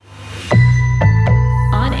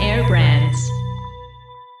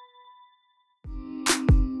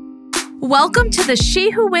Welcome to the She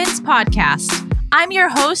Who Wins podcast. I'm your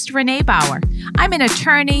host, Renee Bauer. I'm an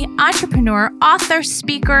attorney, entrepreneur, author,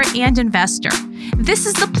 speaker, and investor. This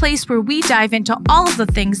is the place where we dive into all of the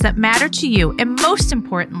things that matter to you and, most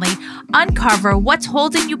importantly, uncover what's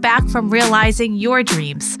holding you back from realizing your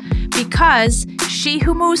dreams. Because she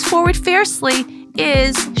who moves forward fiercely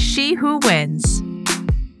is she who wins.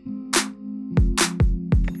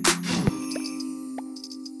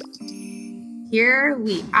 Here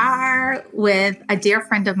we are with a dear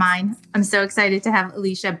friend of mine. I'm so excited to have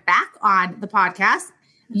Elicia back on the podcast.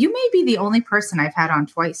 You may be the only person I've had on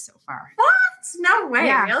twice so far. What? No way.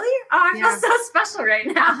 Yeah. Really? Oh, I feel so special right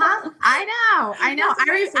now. I know.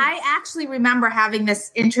 I actually remember having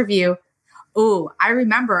this interview. Oh, I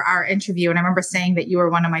remember our interview, and I remember saying that you were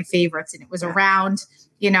one of my favorites, and it was around,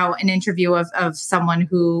 an interview of someone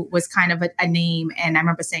who was kind of a name. And I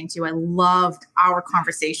remember saying to you, I loved our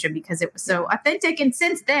conversation because it was so authentic. And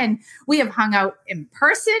since then, we have hung out in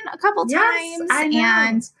person a couple times. I know.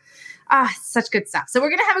 And such good stuff. So we're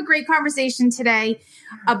going to have a great conversation today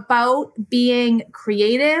about being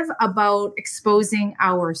creative, about exposing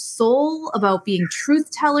our soul, about being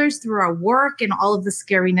truth tellers through our work and all of the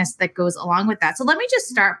scariness that goes along with that. So let me just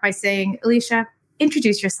start by saying, Elicia,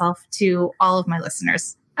 introduce yourself to all of my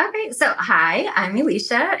listeners. Okay. So hi, I'm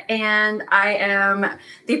Elicia, and I am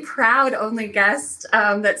the proud only guest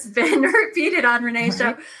that's been repeated on Renee's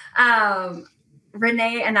show.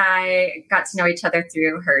 Renee and I got to know each other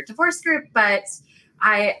through her divorce group, but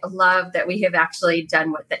I love that we have actually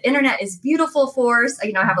done what the internet is beautiful for. So,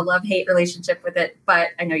 I have a love-hate relationship with it, but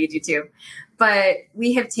I know you do too. But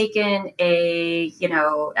we have taken a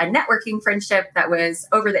networking friendship that was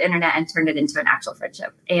over the internet and turned it into an actual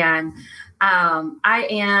friendship. And I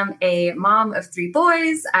am a mom of 3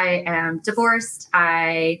 boys. I am divorced.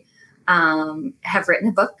 I have written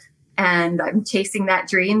a book. And I'm chasing that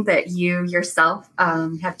dream that you yourself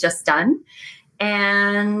have just done.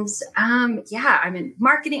 And I'm in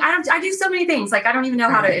marketing. I do so many things. Like, I don't even know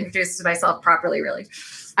how to introduce myself properly, really.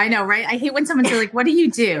 I know, right? I hate when someone's like, what do you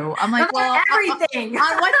do? I'm like, well, everything.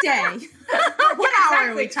 On what day? What hour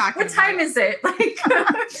are we talking about? What time is it?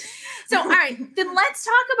 So, all right, then let's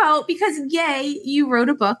talk about, because you wrote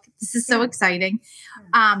a book. This is so exciting.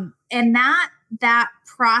 And that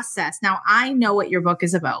process. Now, I know what your book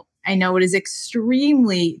is about. I know it is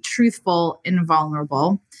extremely truthful and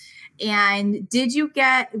vulnerable. And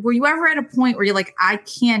were you ever at a point where you're like, I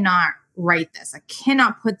cannot write this. I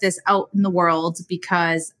cannot put this out in the world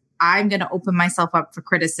because I'm going to open myself up for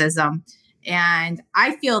criticism. And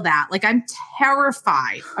I feel that, like, I'm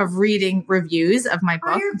terrified of reading reviews of my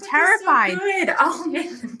book. I'm terrified. So good. Oh,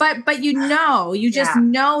 man. But you just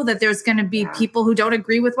know that there's going to be people who don't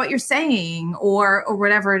agree with what you're saying or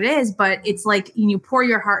whatever it is. But it's like, you pour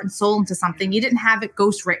your heart and soul into something. You didn't have it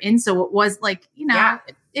ghostwritten. So it was like, because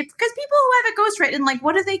people who have it ghostwritten, like,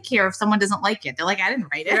 what do they care if someone doesn't like it? They're like, I didn't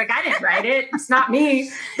write it. They're like, I didn't write it. It's not me.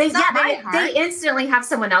 They instantly have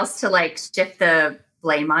someone else to like shift the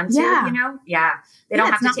blame onto, they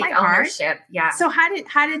don't have to take ownership. So how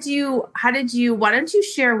did you, why don't you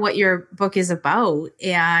share what your book is about?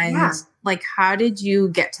 And like, how did you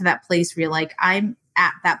get to that place where you're like, I'm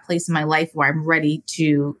at that place in my life where I'm ready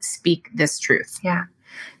to speak this truth? Yeah.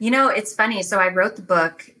 It's funny. So I wrote the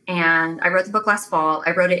book last fall.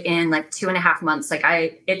 I wrote it in like 2.5 months.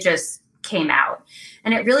 Like it just came out,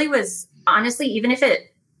 and it really was, honestly, even if it,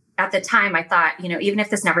 at the time, I thought, even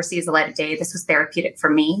if this never sees the light of day, this was therapeutic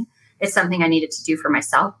for me. It's something I needed to do for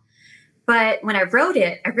myself. But when I wrote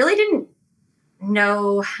it, I really didn't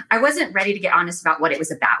know, I wasn't ready to get honest about what it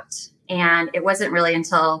was about. And it wasn't really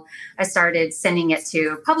until I started sending it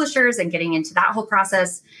to publishers and getting into that whole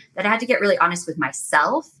process that I had to get really honest with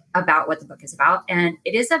myself about what the book is about. And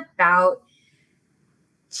it is about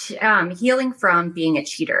healing from being a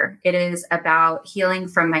cheater. It is about healing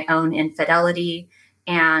from my own infidelity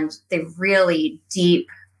and the really deep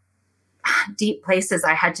places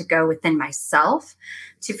I had to go within myself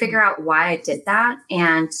to figure out why I did that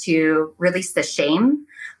and to release the shame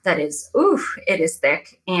that is, it is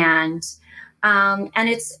thick. And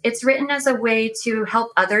it's written as a way to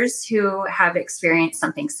help others who have experienced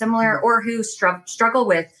something similar or who struggle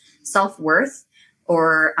with self-worth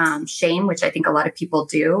or shame, which I think a lot of people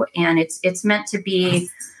do. And it's meant to be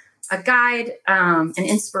a guide, an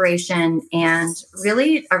inspiration, and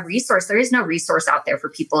really a resource. There is no resource out there for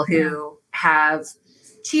people who have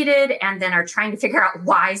cheated and then are trying to figure out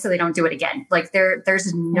why so they don't do it again. Like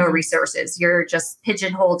there's no resources. You're just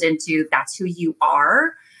pigeonholed into that's who you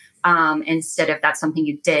are, instead of that's something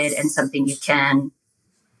you did and something you can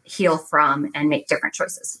heal from and make different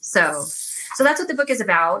choices. So that's what the book is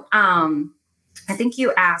about. I think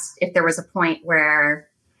you asked if there was a point where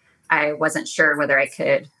I wasn't sure whether I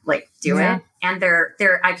could like do it. And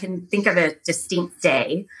I can think of a distinct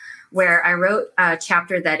day where I wrote a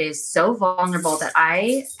chapter that is so vulnerable that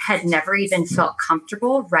I had never even felt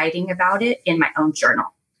comfortable writing about it in my own journal.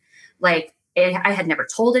 Like I had never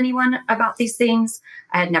told anyone about these things.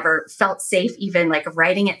 I had never felt safe even like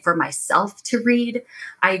writing it for myself to read.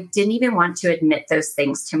 I didn't even want to admit those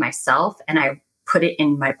things to myself. And I put it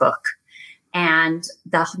in my book. And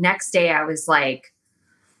the next day I was like,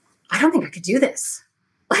 I don't think I could do this.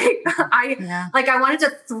 Like I wanted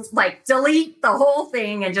to delete the whole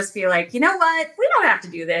thing and just be like, you know what? We don't have to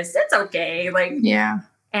do this. It's okay.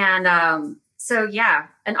 And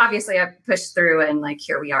and obviously I pushed through and like,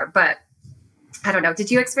 here we are. But I don't know. Did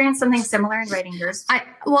you experience something similar in writing yours?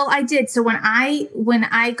 I did. So when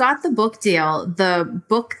I got the book deal, the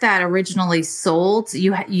book that originally sold,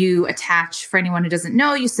 you attach, for anyone who doesn't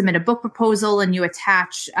know, you submit a book proposal and you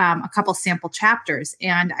attach a couple sample chapters.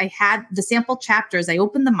 And I had the sample chapters. I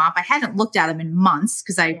opened them up. I hadn't looked at them in months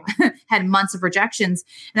because I had months of rejections.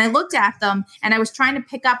 And I looked at them and I was trying to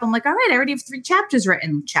pick up. I'm like, all right, I already have 3 chapters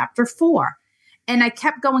written. Chapter 4. And I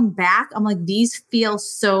kept going back. I'm like, these feel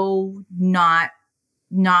so not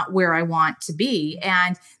where I want to be.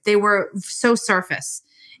 And they were so surface.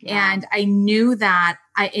 Yeah. And I knew that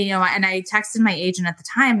and I texted my agent at the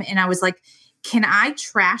time and I was like, can I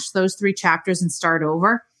trash those 3 chapters and start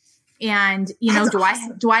over? And,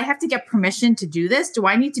 awesome. do I have to get permission to do this? Do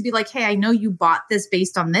I need to be like, hey, I know you bought this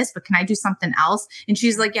based on this, but can I do something else? And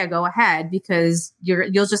she's like, yeah, go ahead, because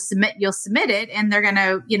you'll submit it and they're going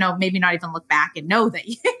to, maybe not even look back and know that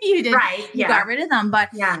you did, you got rid of them. But,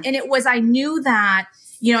 and I knew that,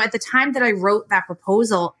 at the time that I wrote that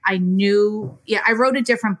proposal, I knew, I wrote a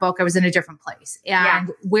different book. I was in a different place.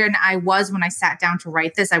 And when I sat down to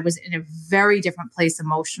write this, I was in a very different place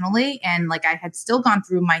emotionally. And like, I had still gone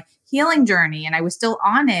through my healing journey and I was still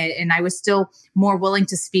on it and I was still more willing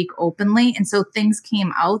to speak openly. And so things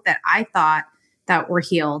came out that I thought that were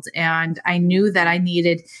healed. And I knew that I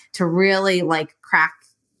needed to really like crack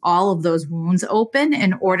all of those wounds open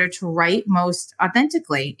in order to write most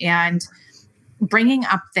authentically. And bringing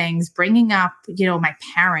up my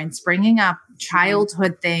parents, bringing up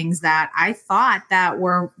childhood things that I thought that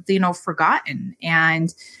were, forgotten.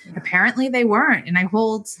 And apparently they weren't. And I've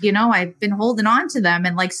been holding on to them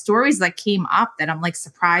and like stories that came up that I'm like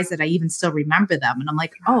surprised that I even still remember them. And I'm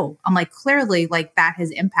like, clearly like that has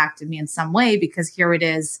impacted me in some way because here it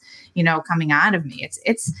is, coming out of me.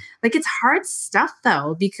 It's hard stuff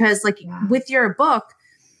though, because with your book,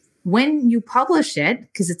 when you publish it,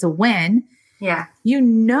 because it's a win,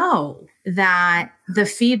 that the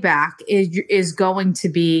feedback is going to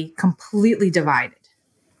be completely divided.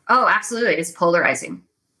 Oh, absolutely. It's polarizing.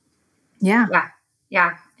 Yeah. Yeah.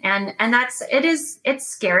 Yeah. And it's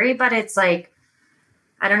scary, but it's like,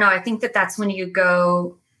 I don't know. I think that's when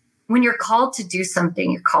when you're called to do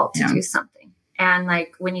something, you're called to do something. And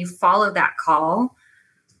like, when you follow that call,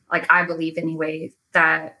 like I believe anyway,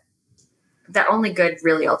 that only good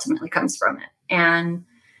really ultimately comes from it.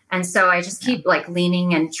 And so I just keep like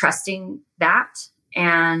leaning and trusting that.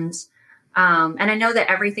 And I know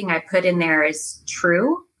that everything I put in there is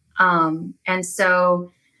true. And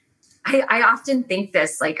so I often think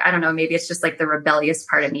this, like, I don't know, maybe it's just like the rebellious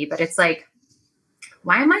part of me, but it's like,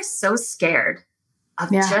 why am I so scared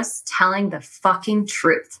of just telling the fucking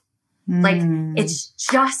truth? Like, it's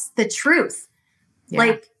just the truth. Yeah.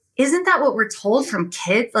 Like, isn't that what we're told from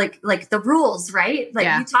kids? Like the rules, right? Like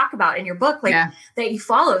you talk about in your book, that you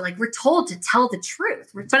follow, like we're told to tell the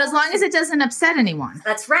truth. But as long as it doesn't upset anyone.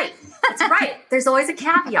 That's right. That's right. There's always a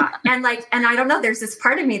caveat. And I don't know, there's this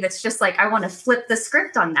part of me that's just like, I want to flip the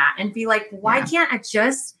script on that and be like, why can't I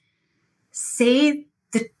just say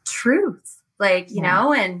the truth? Like, you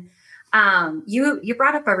know, and you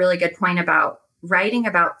brought up a really good point about writing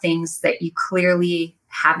about things that you clearly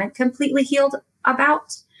haven't completely healed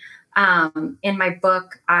about. In my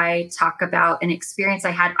book, I talk about an experience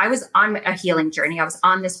I had. I was on a healing journey. I was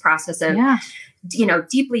on this process of,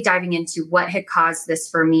 deeply diving into what had caused this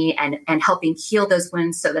for me and helping heal those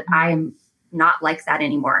wounds so that I am not like that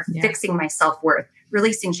anymore, fixing my self-worth,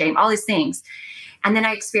 releasing shame, all these things. And then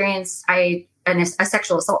I experienced a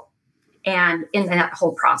sexual assault and in that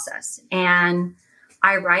whole process. And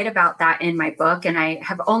I write about that in my book. And I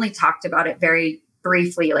have only talked about it very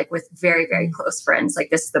briefly, like with very, very close friends.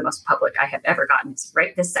 Like this is the most public I have ever gotten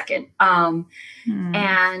right this second. And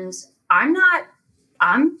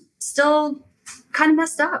I'm still kind of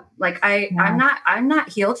messed up. Like I'm not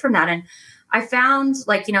healed from that. And I found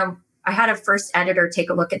I had a first editor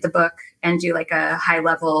take a look at the book and do like a high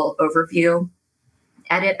level overview.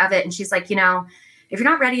 edit of it. And she's like, if you're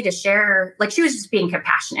not ready to share, like she was just being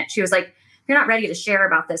compassionate. She was like, if you're not ready to share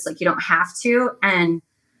about this, like you don't have to. And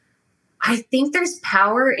I think there's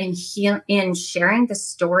power in sharing the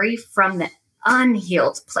story from the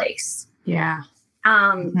unhealed place. Yeah.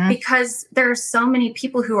 Because there are so many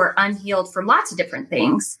people who are unhealed from lots of different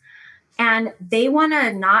things. And they want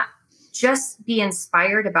to not just be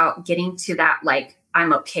inspired about getting to that, like,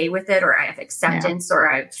 I'm okay with it, or I have acceptance,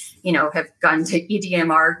 or I've, have gone to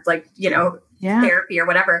EDMR, like, therapy or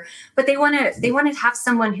whatever. But they want to have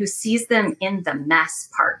someone who sees them in the mess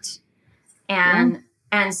part. And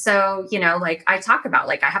so, like I talk about,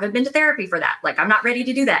 like, I haven't been to therapy for that. Like, I'm not ready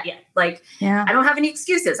to do that yet. Like, I don't have any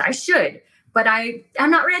excuses. I should, but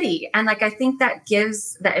I'm not ready. And like, I think that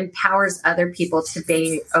empowers other people to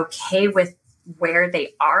be okay with where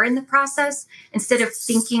they are in the process, instead of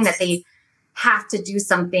thinking that they have to do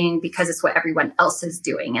something because it's what everyone else is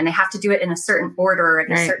doing. And they have to do it in a certain order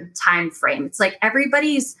and a certain time frame. It's like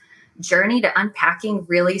everybody's journey to unpacking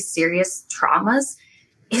really serious traumas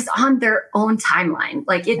is on their own timeline.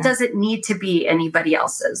 Like it doesn't need to be anybody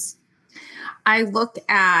else's. I look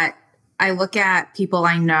at people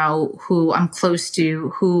I know who I'm close to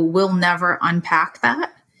who will never unpack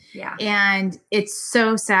that. Yeah. And it's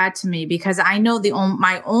so sad to me because I know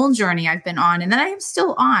my own journey I've been on and that I am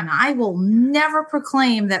still on. I will never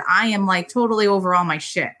proclaim that I am like totally over all my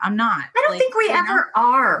shit. I'm not. I don't think we ever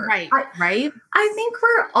are. Right. Right. I think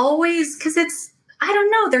we're always, because I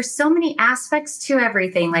don't know. There's so many aspects to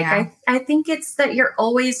everything. Like I think it's that you're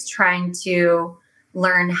always trying to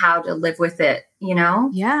learn how to live with it,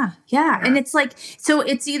 Yeah. And it's like, so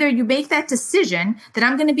it's either you make that decision that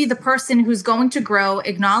I'm going to be the person who's going to grow,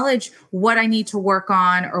 acknowledge what I need to work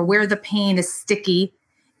on or where the pain is sticky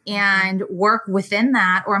and work within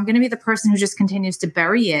that, or I'm going to be the person who just continues to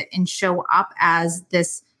bury it and show up as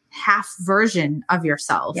this half version of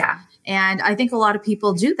yourself. Yeah. And I think a lot of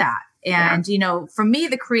people do that. And, for me,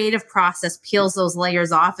 the creative process peels those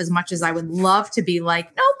layers off as much as I would love to be like,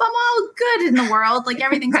 nope, I'm all good in the world. Like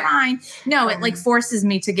everything's fine. No, it like forces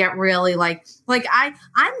me to get really like I'm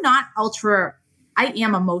not I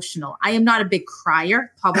am emotional. I am not a big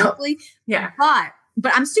crier publicly.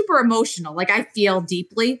 But I'm super emotional. Like I feel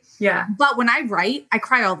deeply. Yeah. But when I write, I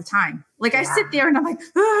cry all the time. Like I sit there and I'm like,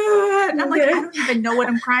 and I'm like, I don't even know what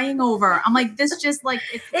I'm crying over. I'm like, this just like,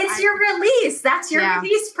 it's your release. That's your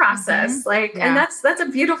release process. And that's a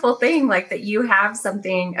beautiful thing. Like that you have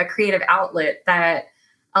a creative outlet that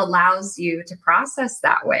allows you to process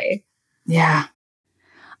that way. Yeah.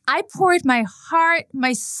 I poured my heart,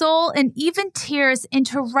 my soul, and even tears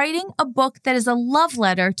into writing a book that is a love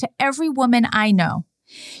letter to every woman I know.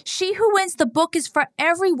 She Who Wins the book is for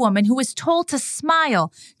every woman who is told to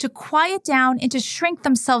smile, to quiet down, and to shrink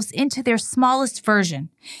themselves into their smallest version.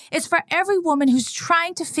 It's for every woman who's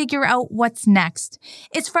trying to figure out what's next.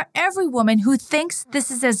 It's for every woman who thinks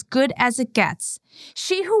this is as good as it gets.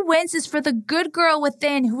 She Who Wins is for the good girl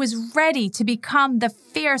within who is ready to become the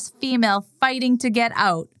fierce female fighting to get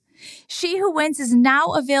out. She Who Wins is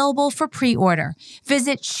now available for pre-order.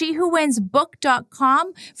 Visit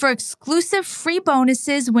shewhowinsbook.com for exclusive free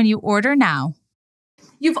bonuses when you order now.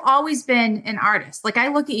 You've always been an artist. Like I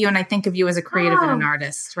look at you and I think of you as a creative and an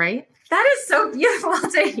artist, right? That is so beautiful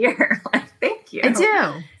to hear. Thank you. I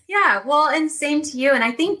do. Yeah. Well, and same to you. And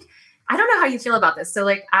I think, I don't know how you feel about this. So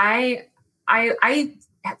like I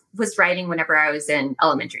was writing whenever I was in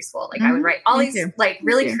elementary school. Like I would write all these like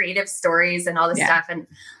really creative stories and all this stuff. And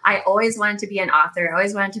I always wanted to be an author. I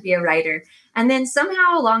always wanted to be a writer. And then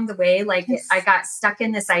somehow along the way, like I got stuck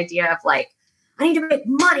in this idea of like, I need to make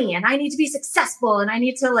money and I need to be successful and I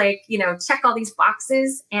need to like, check all these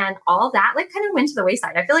boxes, and all that like kind of went to the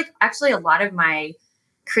wayside. I feel like actually a lot of my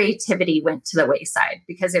creativity went to the wayside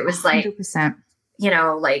because it was like, 100%.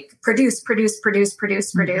 Like produce.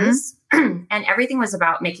 And everything was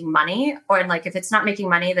about making money, or like, if it's not making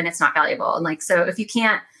money, then it's not valuable. And like, so if you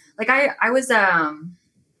can't, like, I was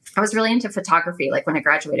really into photography, like when I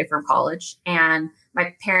graduated from college, and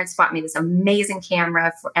my parents bought me this amazing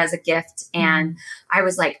camera as a gift. And I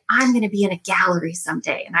was like, I'm going to be in a gallery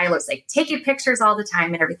someday. And I was like taking pictures all the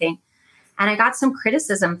time and everything. And I got some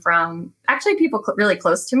criticism from actually people really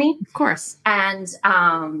close to me. Of course. And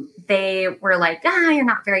they were like, you're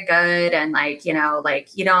not very good. And like, like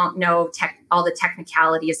you don't know all the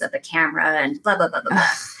technicalities of the camera and blah, blah, blah, blah, blah.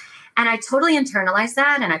 And I totally internalized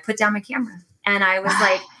that. And I put down my camera and I was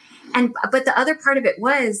like, but the other part of it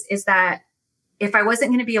is that if I wasn't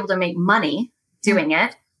going to be able to make money doing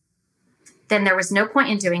it, then there was no point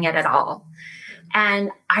in doing it at all.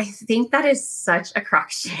 And I think that is such a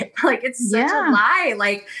crock shit. Like it's such a lie.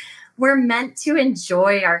 Like we're meant to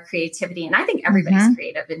enjoy our creativity. And I think everybody's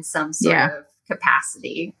creative in some sort of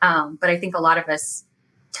capacity. But I think a lot of us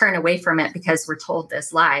turn away from it because we're told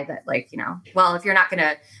this lie that like, well, if you're not going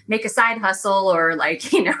to make a side hustle or like,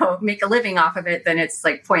 make a living off of it, then it's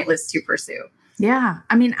like pointless to pursue. Yeah.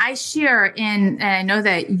 I mean, I share and I know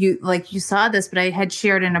that you saw this, but I had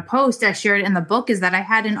shared in a post, I shared in the book, is that I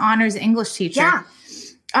had an honors English teacher.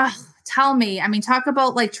 Yeah. Tell me, I mean, talk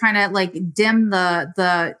about like trying to like dim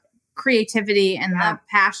the creativity and the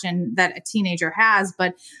passion that a teenager has,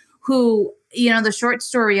 but who, the short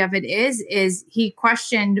story of it is he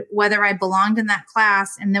questioned whether I belonged in that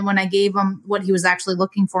class. And then when I gave him what he was actually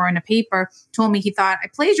looking for in a paper, told me he thought I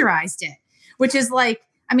plagiarized it, which is like,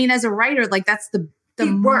 I mean, as a writer, like that's the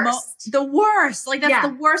worst. The worst. Like that's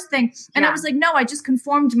the worst thing. And I was like, no, I just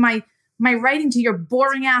conformed my writing to your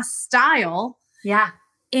boring ass style. Yeah.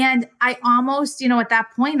 And I almost, at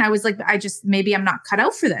that point I was like, maybe I'm not cut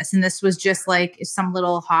out for this. And this was just like some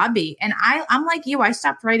little hobby. And I'm like you, I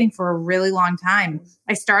stopped writing for a really long time.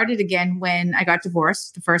 I started again when I got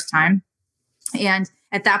divorced the first time. And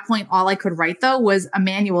at that point, all I could write though was a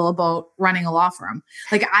manual about running a law firm.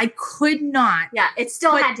 Like I could not. Yeah. It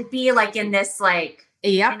still had to be like in this, like,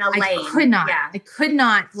 yep, in a lane. I could not. Yeah. I could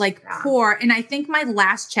not like pour. And I think my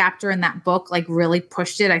last chapter in that book, like really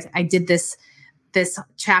pushed it. I did this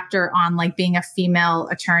chapter on like being a female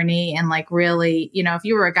attorney and like really, if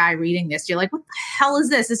you were a guy reading this, you're like, what the hell is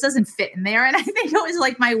this? This doesn't fit in there. And I think it was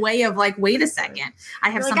like my way of like, wait a second, I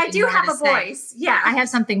have something. I do have a voice. Yeah. I have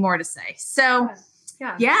something more to say. So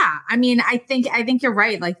yeah. I mean, I think you're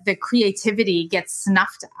right. Like the creativity gets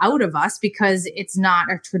snuffed out of us because it's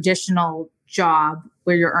not a traditional job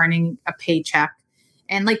where you're earning a paycheck.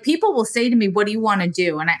 And like people will say to me, what do you want to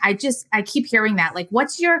do? And I keep hearing that, like,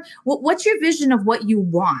 what's your vision of what you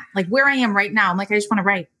want? Like where I am right now. I'm like, I just want to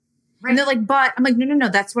write. And they're like, but I'm like, no,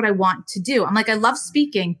 that's what I want to do. I'm like, I love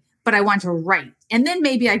speaking, but I want to write. And then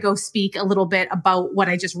maybe I go speak a little bit about what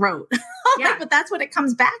I just wrote. Like, but that's what it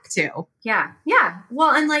comes back to. Yeah. Yeah.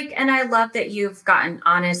 Well, and I love that you've gotten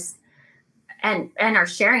honest and are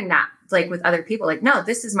sharing that like with other people. Like, no,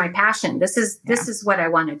 this is my passion. This is what I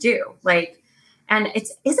want to do. Like, and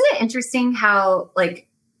isn't it interesting how like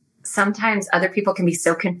sometimes other people can be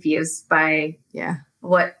so confused by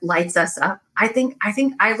what lights us up? I think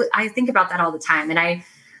about that all the time. And I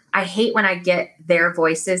hate when I get their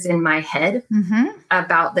voices in my head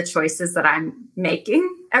about the choices that I'm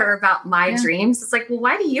making or about my dreams. It's like, well,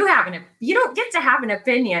 why do you you don't get to have an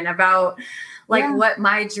opinion about like what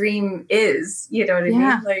my dream is, you know what I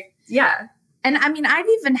mean? Like, And I mean, I've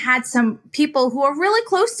even had some people who are really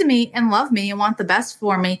close to me and love me and want the best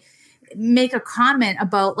for me make a comment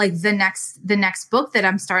about like the next book that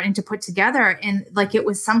I'm starting to put together. And like, it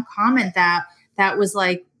was some comment that was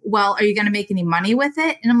like, well, are you going to make any money with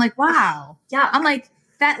it? And I'm like, wow. Yeah. I'm like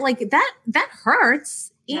that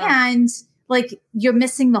hurts. Yeah. And like, you're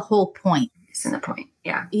missing the whole point. Missing the point.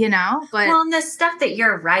 Yeah. But well, and the stuff that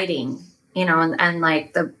you're writing, and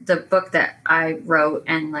like the book that I wrote,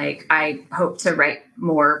 and like I hope to write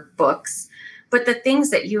more books, but the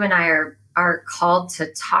things that you and I are called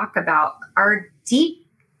to talk about are deep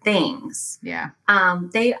things. Yeah.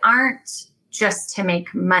 They aren't just to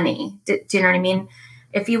make money. Do you know what I mean?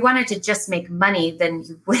 If you wanted to just make money, then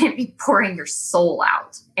you wouldn't be pouring your soul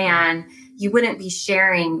out and you wouldn't be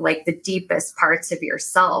sharing like the deepest parts of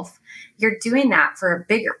yourself. You're doing that for a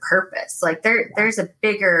bigger purpose. Like there's a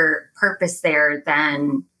bigger purpose there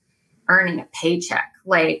than earning a paycheck.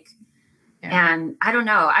 Like, and I don't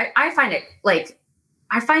know, I find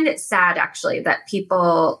it sad actually that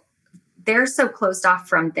people, they're so closed off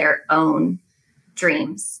from their own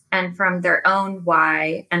dreams and from their own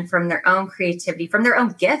why and from their own creativity, from their own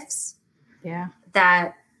gifts. Yeah.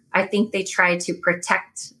 That I think they try to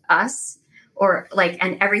protect us. Or like,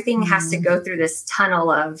 and everything has to go through this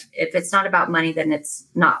tunnel of if it's not about money, then it's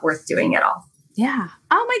not worth doing at all. Yeah.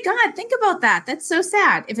 Oh my God. Think about that. That's so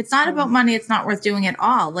sad. If it's not about money, it's not worth doing at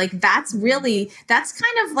all. Like that's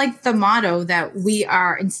kind of like the motto that we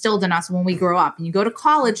are instilled in us when we grow up. And you go to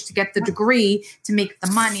college to get the degree, to make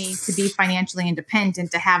the money, to be financially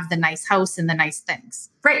independent, to have the nice house and the nice things.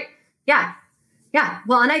 Right. Yeah. Yeah.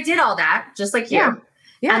 Well, and I did all that just like you. Yeah.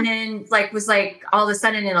 Yeah. And then was all of a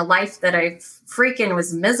sudden in a life that I freaking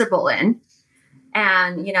was miserable in.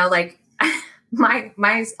 And, like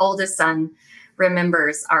my oldest son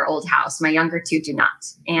remembers our old house. My younger two do not.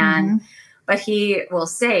 And, but he will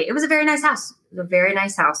say, it was a very nice house. It was a very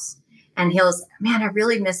nice house. And he'll say, man, I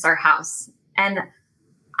really miss our house. And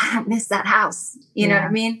I don't miss that house. You know what I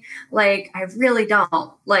mean? Like, I really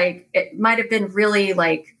don't. Like, it might've been really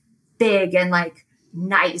like big and like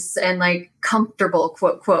nice and like comfortable,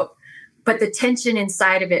 quote, quote. but the tension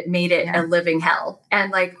inside of it made it a living hell.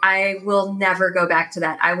 And like, I will never go back to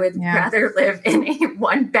that. I would rather live in a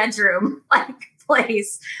 1-bedroom like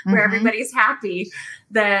place where everybody's happy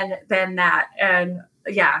than that. And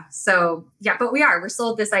but we're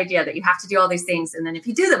sold this idea that you have to do all these things. And then if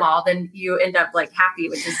you do them all, then you end up like happy,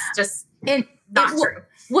 which is just not true.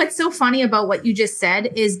 What's so funny about what you just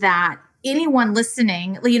said is that anyone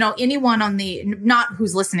listening, anyone on the, not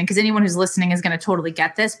who's listening, because anyone who's listening is going to totally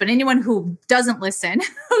get this, but anyone who doesn't listen,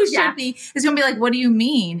 who should be, is going to be like, what do you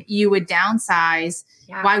mean you would downsize?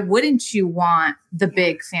 Yeah. Why wouldn't you want the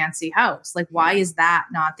big fancy house? Like, why is that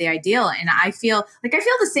not the ideal? And I feel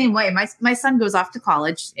the same way. My son goes off to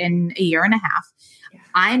college in a year and a half. Yeah.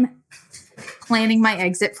 I'm planning my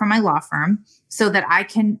exit from my law firm so that I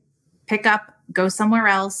can pick up, go somewhere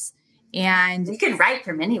else. And you can write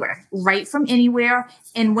from anywhere.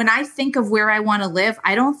 And when I think of where I want to live,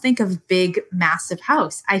 I don't think of big, massive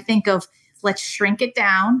house. I think of let's shrink it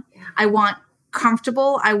down. Yeah. I want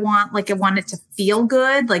comfortable. I want it to feel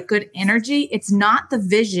good, like good energy. It's not the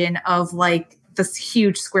vision of like this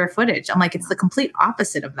huge square footage. I'm like, it's the complete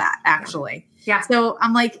opposite of that, actually. Yeah. So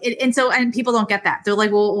I'm like, and people don't get that. They're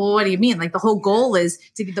like, well, what do you mean? Like the whole goal is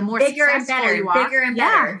to get the more bigger and better, you are, bigger and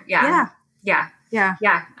better. Yeah.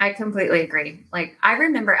 Yeah, I completely agree. Like, I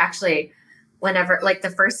remember actually whenever, like the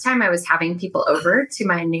first time I was having people over to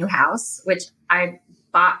my new house, which I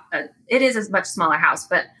bought, it is a much smaller house,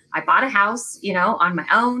 but I bought a house, on my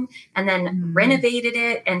own and then renovated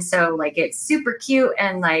it. And so like, it's super cute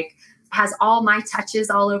and like has all my touches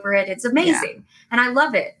all over it. It's amazing. And I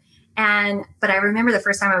love it. But I remember the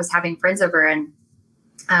first time I was having friends over and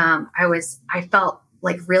I felt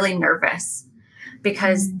like really nervous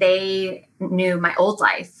because they knew my old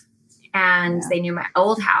life and they knew my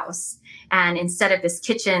old house. And instead of this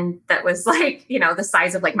kitchen that was like, the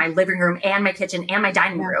size of like my living room and my kitchen and my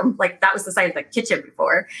dining room, like that was the size of the kitchen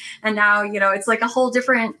before. And now, it's like a whole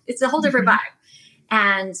different vibe.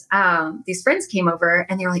 And these friends came over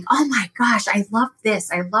and they were like, oh my gosh, I love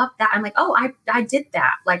this. I love that. I'm like, oh, I did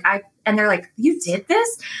that. And they're like, you did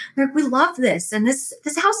this? They're like, we love this. And this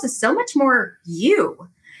house is so much more you.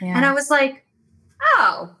 Yeah. And I was like,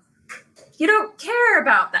 oh, you don't care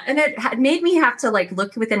about that. And it had made me have to like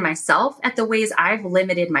look within myself at the ways I've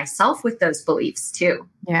limited myself with those beliefs too.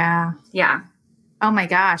 Yeah. Yeah. Oh my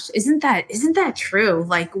gosh. Isn't that true?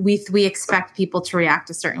 Like we expect people to react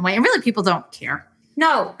a certain way and really people don't care.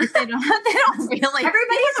 No, they don't really.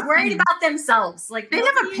 Everybody's worried about themselves. Like they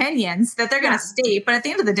have opinions that they're going to state, but at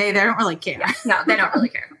the end of the day, they don't really care. Yeah. No, they don't really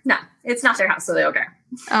care. No, it's not their house, so they don't care.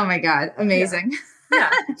 Oh my God. Amazing. Yeah.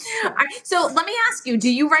 All right, so let me ask you, do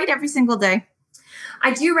you write every single day?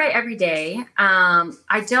 I do write every day. I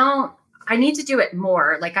need to do it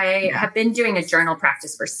more. Like I have been doing a journal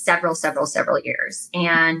practice for several years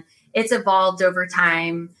and it's evolved over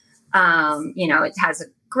time. It has a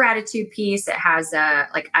gratitude piece. It has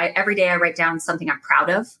every day I write down something I'm proud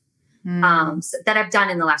of, that I've done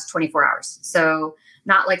in the last 24 hours. So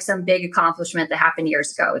not like some big accomplishment that happened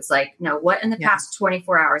years ago. It's like, no, what in the past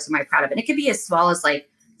 24 hours am I proud of? And it could be as small as like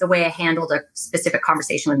the way I handled a specific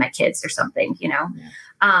conversation with my kids or something,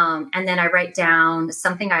 And then I write down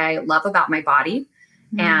something I love about my body.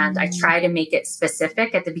 And I try to make it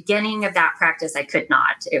specific. At the beginning of that practice, I could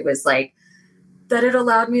not. It was like that it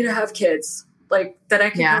allowed me to have kids, like that I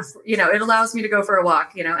could, it allows me to go for a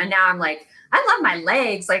walk, and now I'm like, I love my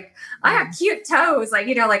legs. Like I have cute toes, like,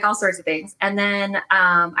 like all sorts of things. And then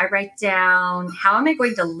I write down, how am I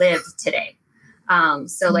going to live today?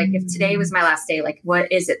 So like if today was my last day, like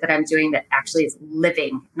what is it that I'm doing that actually is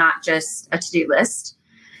living, not just a to-do list?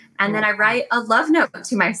 And then I write a love note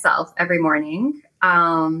to myself every morning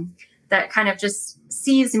that kind of just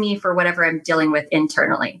sees me for whatever I'm dealing with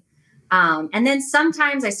internally. And then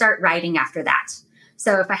sometimes I start writing after that.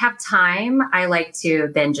 So if I have time, I like to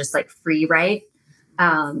then just like free write.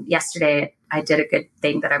 Yesterday, I did a good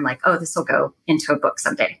thing that I'm like, oh, this will go into a book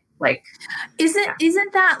someday. Like,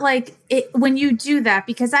 isn't that like it when you do that?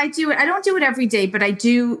 Because I do it. I don't do it every day, but I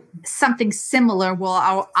do something similar.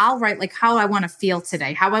 Well, I'll write like how I want to feel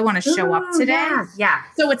today, how I want to show up today. Yeah.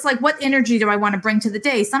 So it's like, what energy do I want to bring to the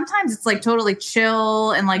day? Sometimes it's like totally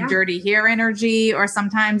chill and like dirty hair energy, or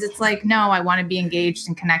sometimes it's like, no, I want to be engaged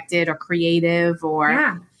and connected or creative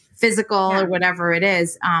or physical or whatever it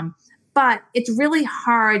is. But it's really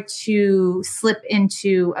hard to slip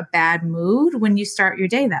into a bad mood when you start your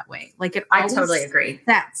day that way. Like I totally agree.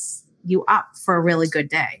 Sets you up for a really good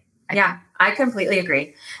day. I completely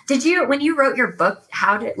agree. Did you, when you wrote your book,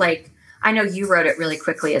 I know you wrote it really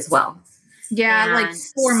quickly as well. Yeah, like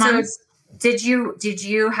 4 months. Did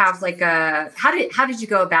you have like how did you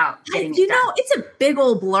go about getting You it done? know, it's a big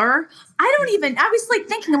old blur. I was like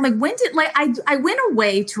thinking, I'm like, when did, like, I went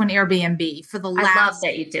away to an Airbnb for the I last, love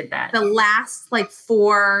that you did that. the last like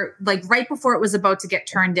right before it was about to get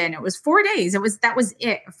turned in. It was 4 days. That was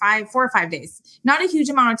it. 4 or 5 days, not a huge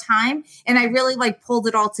amount of time. And I really like pulled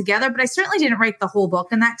it all together, but I certainly didn't write the whole book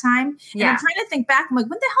in that time. And I'm trying to think back. I'm like,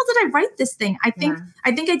 when the hell did I write this thing? I think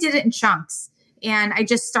I did it in chunks, and I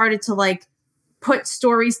just started to like put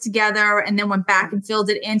stories together and then went back and filled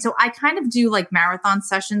it in. So I kind of do like marathon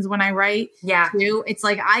sessions when I write too. It's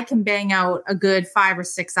like I can bang out a good 5 or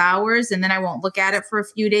 6 hours and then I won't look at it for a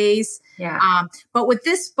few days. But with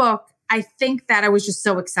this book, I think that I was just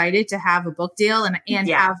so excited to have a book deal and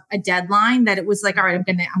have a deadline that it was like, all right, I'm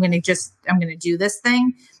going to do this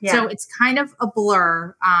thing. So it's kind of a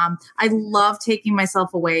blur. I love taking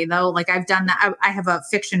myself away though. Like I've done that. I have a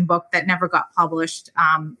fiction book that never got published.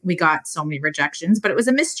 We got so many rejections, but it was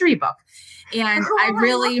a mystery book. And I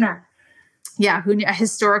really, who knew, a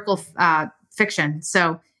historical fiction.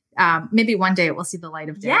 So maybe one day it will see the light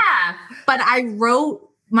of day. But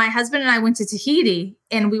my husband and I went to Tahiti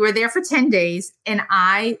and we were there for 10 days and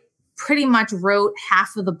I pretty much wrote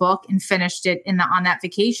half of the book and finished it on that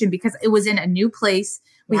vacation because it was in a new place.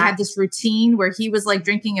 We had this routine where he was like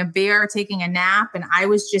drinking a beer, taking a nap, and I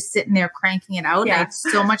was just sitting there cranking it out. I had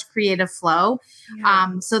so much creative flow.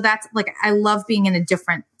 So that's like, I love being in a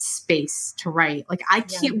different space to write. Like I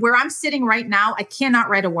can't, where I'm sitting right now, I cannot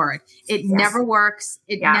write a word. It never works.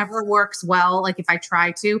 It never works well. Like if I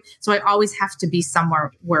try to, so I always have to be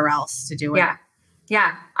somewhere else to do it.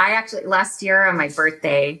 I actually, last year on my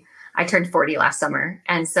birthday, I turned 40 last summer.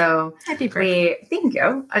 And so happy birthday. Thank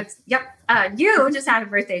you. You just had a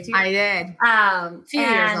birthday too. I did. A few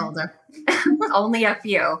years older. Only a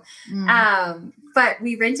few. But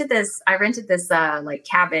I rented this like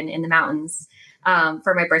cabin in the mountains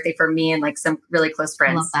for my birthday for me and like some really close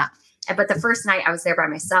friends. I love that. But the first night I was there by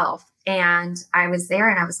myself and I was there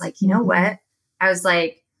and I was like, you know what? I was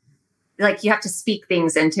like you have to speak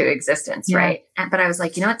things into existence, right? But I was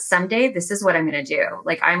like, you know what? Someday this is what I'm going to do.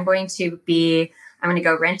 Like I'm going to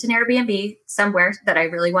go rent an Airbnb somewhere that I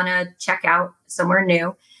really want to check out, somewhere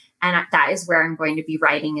new. And that is where I'm going to be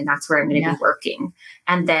writing. And that's where I'm going to be working.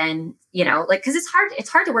 And then, you know, like, cause it's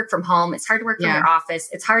hard to work from home. It's hard to work from your office.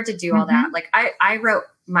 It's hard to do all that. Like I wrote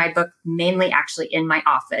my book mainly actually in my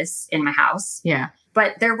office, in my house.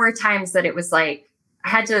 But there were times that it was like, I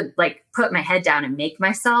had to like put my head down and make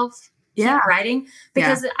myself keep writing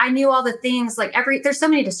because I knew all the things like there's so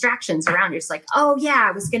many distractions around you. It's like, oh yeah,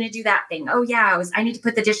 I was going to do that thing. Oh yeah, I need to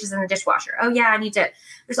put the dishes in the dishwasher. Oh yeah,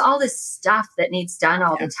 there's all this stuff that needs done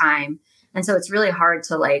all the time. And so it's really hard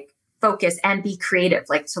to like focus and be creative,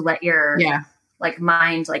 like to let your like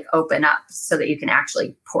mind like open up so that you can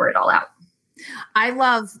actually pour it all out. I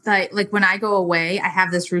love that. Like when I go away, I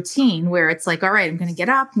have this routine where it's like, all right, I'm going to get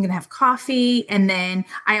up, I'm going to have coffee. And then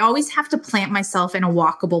I always have to plant myself in a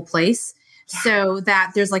walkable place so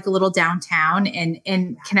that there's like a little downtown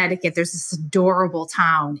in Connecticut. There's this adorable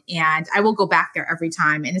town and I will go back there every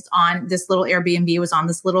time. And it's on this little Airbnb was on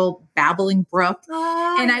this little babbling brook.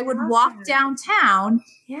 And I would walk downtown,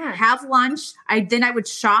 have lunch. Then I would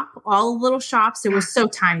shop all the little shops. It was so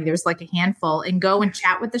tiny. There was like a handful and go and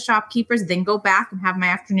chat with the shopkeepers, then go back and have my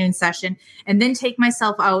afternoon session and then take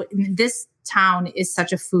myself out. And this town is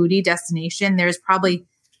such a foodie destination. There's probably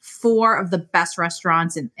 4 of the best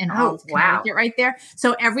restaurants in all of Connecticut right there.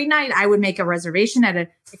 So every night I would make a reservation at an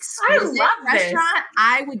exquisite restaurant.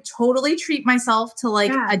 I would totally treat myself to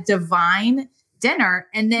like a divine dinner.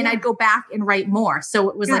 And then I'd go back and write more. So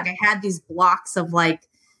it was like, I had these blocks of like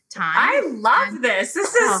time. I love this.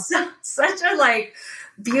 This is such a like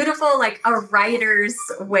beautiful, like a writer's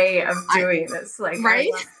way of doing this. Like, right?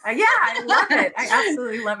 I love it. I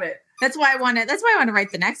absolutely love it. That's why I want to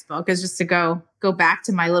write the next book is just to go back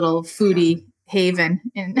to my little foodie haven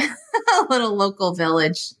in a little local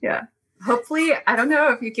village. Yeah. Hopefully, I don't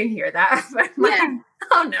know if you can hear that, but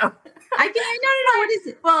oh no. I can. No. What is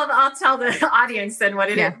it? Well, I'll tell the audience then what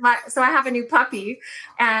it is. So I have a new puppy,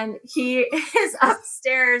 and he is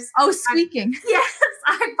upstairs. Oh, squeaking! Yes,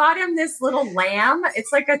 I bought him this little lamb. It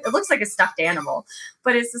looks like a stuffed animal,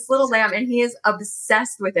 but it's this little lamb, and he is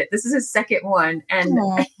obsessed with it. This is his second one, and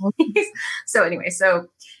so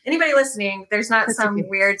anybody listening, there's not some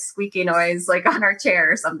weird squeaky noise like on our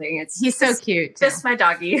chair or something. He's so cute. Just my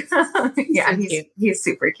doggy. He's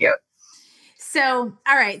super cute. So,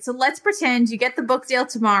 all right. So let's pretend you get the book deal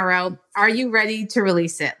tomorrow. Are you ready to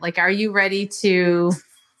release it? Like, are you ready to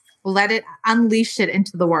unleash it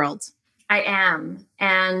into the world? I am.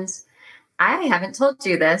 And I haven't told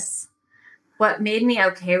you this, what made me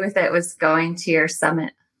okay with it was going to your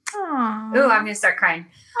summit. Aww. Ooh, I'm going to start crying.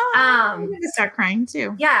 I'm going to start crying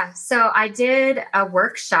too. Yeah. So I did a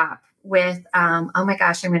workshop with, oh my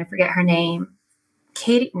gosh, I'm going to forget her name.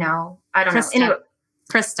 Katie. No, I don't know. Anyway,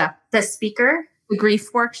 Krista, the speaker. The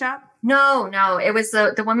grief workshop. No, it was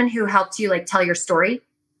the woman who helped you like tell your story.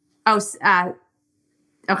 Oh,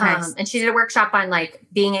 okay. And she did a workshop on like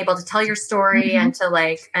being able to tell your story and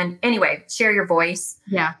to and anyway, share your voice.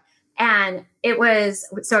 Yeah. And it was,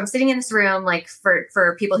 so I'm sitting in this room, like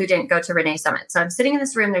for people who didn't go to Renee Summit. So I'm sitting in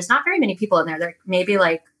this room. There's not very many people in there. There maybe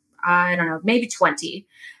like, I don't know, maybe 20.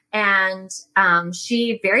 And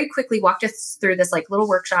she very quickly walked us through this like little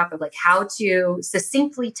workshop of like how to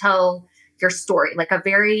succinctly tell your story, like a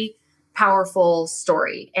very powerful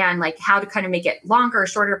story, and like how to kind of make it longer,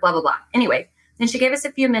 shorter, blah, blah, blah. Anyway, then she gave us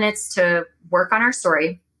a few minutes to work on our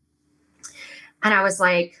story. And I was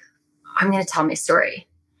like, I'm going to tell my story.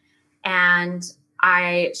 And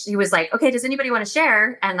she was like, okay, does anybody want to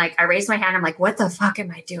share? And like, I raised my hand. I'm like, what the fuck am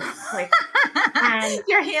I doing? Like, and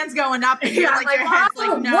your hand's going up. And you're like, your head's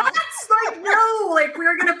like, no. What? Like, no, like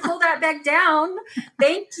we're going to pull that back down.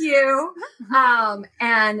 Thank you.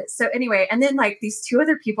 And so anyway, and then like these two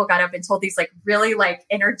other people got up and told these like really like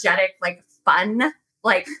energetic, like fun,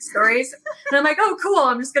 like stories. And I'm like, oh, cool.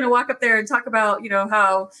 I'm just going to walk up there and talk about,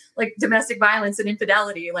 how like domestic violence and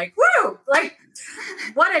infidelity, like, woo, like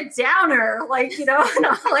what a downer, like, and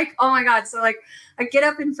I'm like, oh my God. So like I get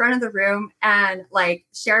up in front of the room and like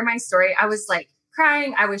share my story. I was like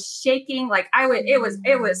crying. I was shaking. Like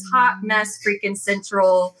it was hot mess, freaking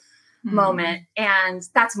central moment. And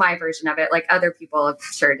that's my version of it. Like other people, I'm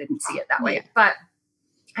sure, didn't see it that way, but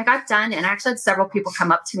I got done and I actually had several people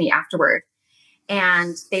come up to me afterward.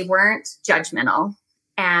 And they weren't judgmental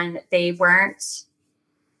and they weren't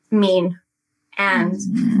mean.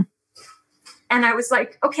 And I was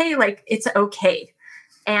like, okay, like it's okay.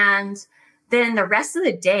 And then the rest of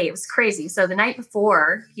the day, it was crazy. So the night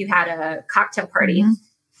before you had a cocktail party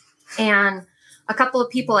and a couple of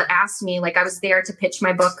people had asked me, like I was there to pitch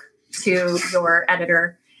my book to your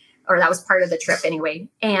editor, or that was part of the trip anyway.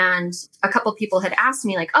 And a couple of people had asked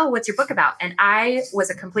me like, oh, what's your book about? And I was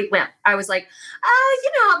a complete wimp. I was like,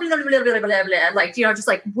 blah, blah, blah, blah, blah, blah. Like, just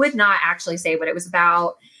like would not actually say what it was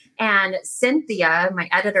about. And Cynthia, my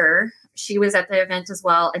editor, she was at the event as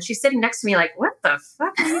well. And she's sitting next to me like, what the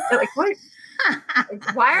fuck? Are you, like, what?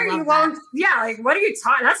 Like, why are you won't? Yeah. Like, what are you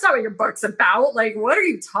talking? That's not what your book's about. Like, what are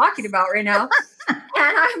you talking about right now? And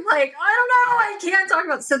I'm like, I don't know. I can't talk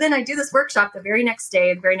about it. So then I do this workshop the very next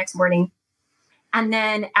day, the very next morning. And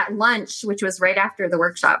then at lunch, which was right after the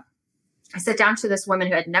workshop, I sat down to this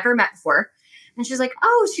woman who I'd never met before. And she's like,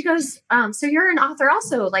 oh, she goes, so you're an author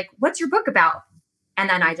also. Like, what's your book about? And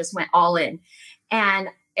then I just went all in. And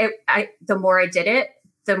the more I did it,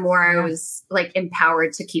 the more I was like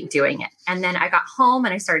empowered to keep doing it. And then I got home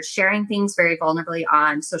and I started sharing things very vulnerably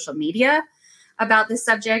on social media about this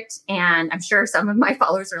subject. And I'm sure some of my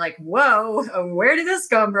followers are like, whoa, where did this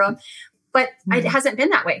come from? But it hasn't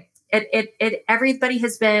been that way. Everybody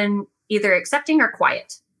has been either accepting or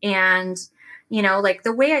quiet. And, like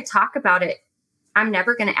the way I talk about it, I'm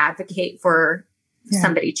never going to advocate for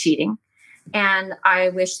somebody cheating. And I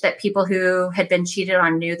wish that people who had been cheated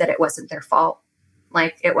on knew that it wasn't their fault.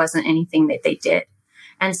 Like it wasn't anything that they did.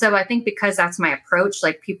 And so I think because that's my approach,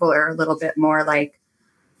 like people are a little bit more like,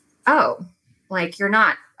 oh, like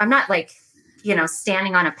I'm not like,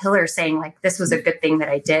 standing on a pillar saying like, this was a good thing that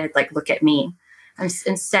I did. Like, look at me.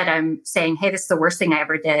 Instead, I'm saying, hey, this is the worst thing I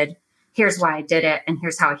ever did. Here's why I did it. And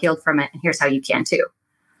here's how I healed from it. And here's how you can too.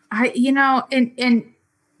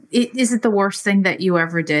 Is it the worst thing that you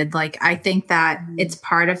ever did? Like, I think that it's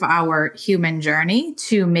part of our human journey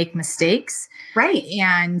to make mistakes. Right.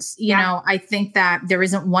 And, I think that there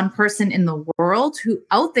isn't one person in the world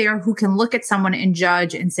out there who can look at someone and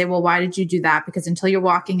judge and say, well, why did you do that? Because until you're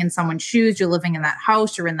walking in someone's shoes, you're living in that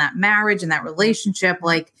house, you're in that marriage, in that relationship,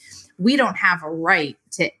 like we don't have a right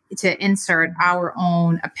to insert our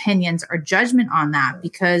own opinions or judgment on that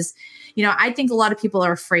because, I think a lot of people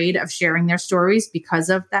are afraid of sharing their stories because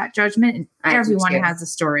of that judgment. And everyone has a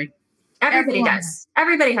story. Everybody does.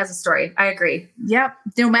 Everybody has a story. I agree. Yep.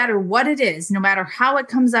 No matter what it is, no matter how it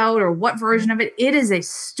comes out or what version of it, it is a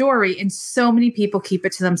story. And so many people keep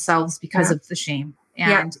it to themselves because of the shame.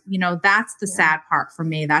 And, that's the sad part for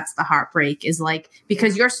me. That's the heartbreak is like,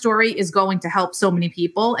 because your story is going to help so many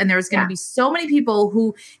people. And there's going to be so many people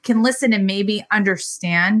who can listen and maybe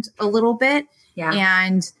understand a little bit. Yeah.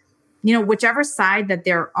 And, whichever side that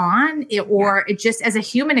they're on it just as a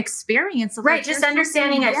human experience. Right. Like, just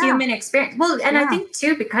understanding a human experience. Well, and I think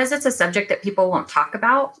too, because it's a subject that people won't talk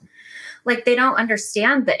about, like they don't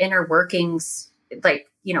understand the inner workings, like,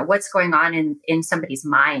 what's going on in somebody's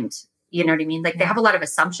mind. You know what I mean? Like they have a lot of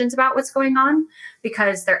assumptions about what's going on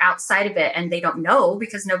because they're outside of it and they don't know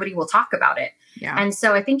because nobody will talk about it. Yeah. And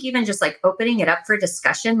so I think even just like opening it up for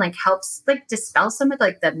discussion, like helps like dispel some of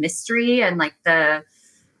like the mystery and like the,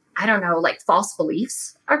 I don't know, like false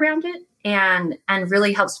beliefs around it, and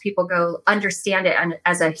really helps people go understand it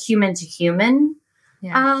as a human to human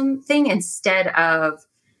thing instead of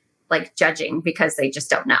like judging because they just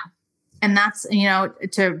don't know. And that's,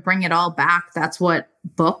 to bring it all back, that's what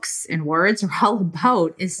books and words are all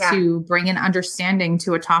about, is to bring an understanding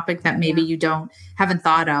to a topic that maybe you haven't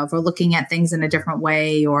thought of, or looking at things in a different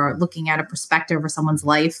way, or looking at a perspective of someone's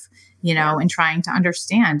life, and trying to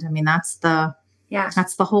understand. I mean, that's the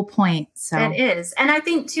whole point. So it is. And I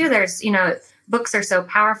think too, there's, books are so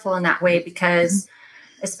powerful in that way because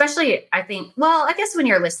especially I think, well, I guess when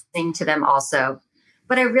you're listening to them also,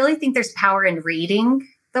 but I really think there's power in reading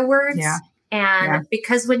the words.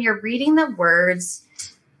 Because when you're reading the words,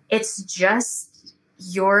 it's just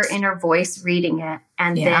your inner voice reading it.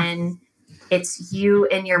 And then it's you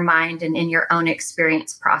in your mind and in your own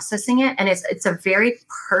experience processing it. And it's a very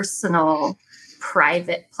personal,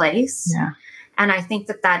 private place. Yeah. And I think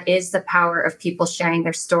that is the power of people sharing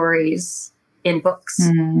their stories in books.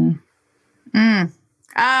 Oh,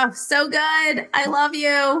 so good. I love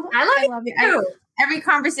you. I love you. Every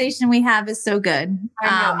conversation we have is so good. I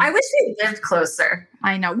know. I wish we lived closer.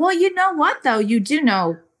 I know. Well, you know what, though? You do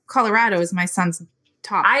know Colorado is my son's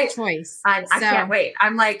top choice. I can't wait.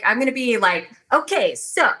 I'm going to be like, okay,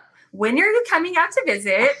 so when are you coming out to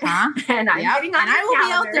visit? And I'm getting on and I will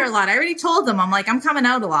be out there a lot. I already told them. I'm like, I'm coming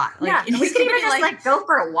out a lot. Like, we could even just like go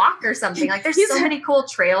for a walk or something. Like there's so many cool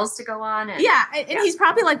trails to go on. And he's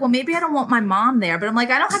probably like, well, maybe I don't want my mom there. But I'm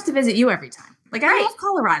like, I don't have to visit you every time. Like I love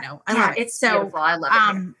Colorado. I love it. It's so beautiful. I love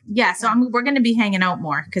it. So we're going to be hanging out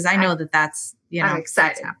more because I know that's I'm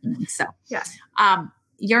excited. Happening. So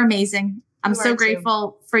you're amazing. I'm so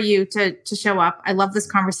grateful for you to show up. I love this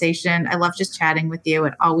conversation. I love just chatting with you.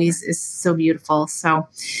 It always is so beautiful. So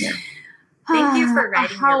thank you for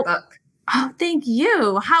writing your book. Oh, thank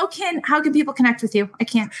you. How can people connect with you? I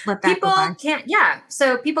can't let that go by.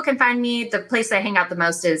 So people can find me. The place I hang out the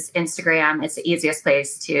most is Instagram. It's the easiest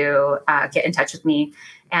place to get in touch with me.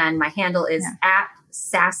 And my handle is at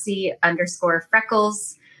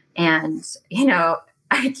 @sassy_freckles. And,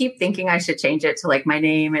 I keep thinking I should change it to like my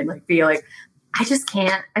name and like be like, I just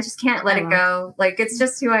can't let it go. Like, it's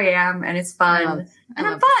just who I am and it's fun. And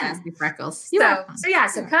I'm fun. Sassy Freckles. So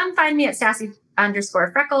come find me at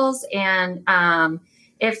 @sassy_freckles. And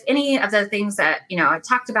if any of the things that, I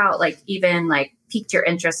talked about, like even like piqued your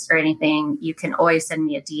interest or anything, you can always send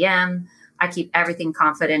me a DM. I keep everything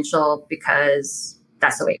confidential because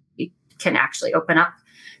that's the way we can actually open up.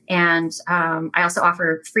 And I also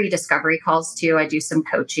offer free discovery calls too. I do some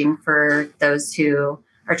coaching for those who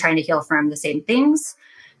are trying to heal from the same things.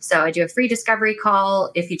 So I do a free discovery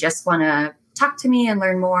call. If you just want to talk to me and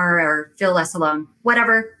learn more or feel less alone,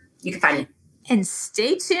 whatever, you can find me. And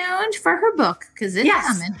stay tuned for her book because it's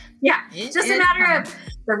coming. Yeah. It's just a matter of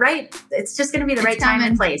it's just going to be the right time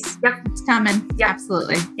and place. Yep. It's coming. Yep.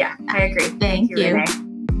 Absolutely. Yeah, I agree. Thank you. Renee.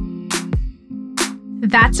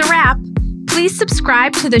 That's a wrap. Please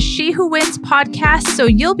subscribe to the She Who Wins podcast so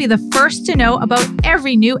you'll be the first to know about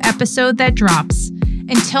every new episode that drops.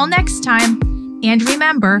 Until next time, and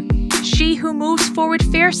remember, she who moves forward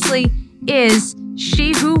fiercely is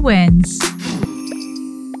she who wins.